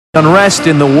Unrest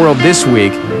in the world this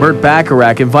week, Burt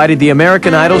Bacharach invited the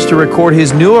American Idols to record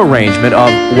his new arrangement of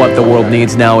What the World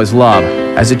Needs Now Is Love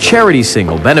as a charity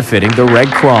single benefiting the Red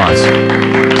Cross.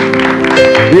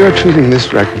 We are treating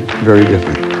this record very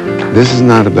different. This is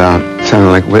not about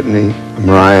sounding like Whitney or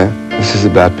Mariah. This is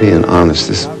about being honest.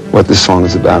 This is what this song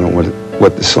is about and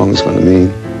what this song is going to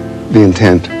mean, the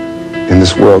intent in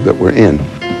this world that we're in.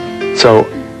 So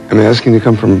I'm asking you to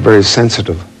come from a very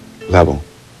sensitive level.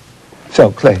 So,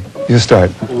 Clay, you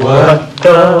start. What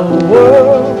the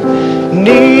world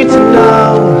needs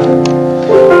now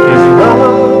is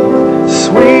love,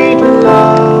 sweet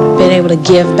love. Being able to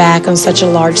give back on such a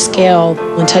large scale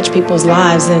and touch people's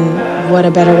lives, and what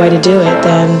a better way to do it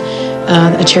than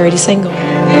a charity single.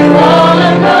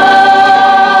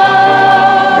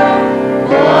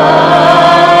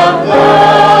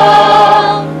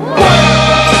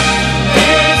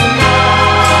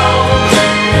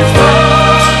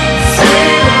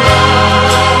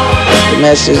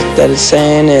 Message that it's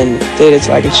saying, and that it's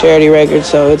like a charity record,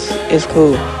 so it's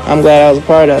cool. I'm glad I was a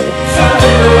part of it.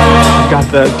 Got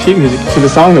the sheet music to the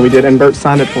song that we did, and Burt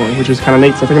signed it for me, which was kind of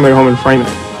neat, so I think I'm going to go home and frame it.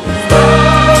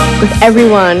 With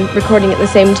everyone recording at the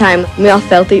same time, we all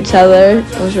felt each other.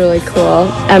 It was really cool.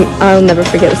 I'll never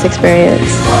forget this experience.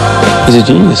 He's a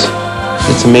genius.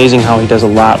 It's amazing how he does a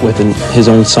lot within his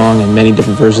own song and many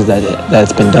different versions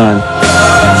that's been done.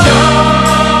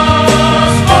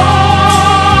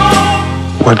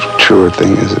 What truer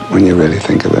thing is it when you really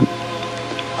think of it?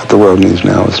 What the world needs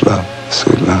now is love,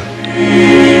 sweet love.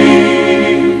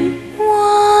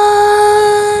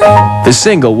 The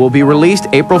single will be released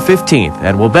April 15th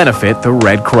and will benefit the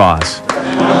Red Cross. The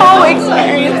whole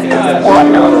experience is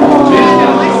wonderful.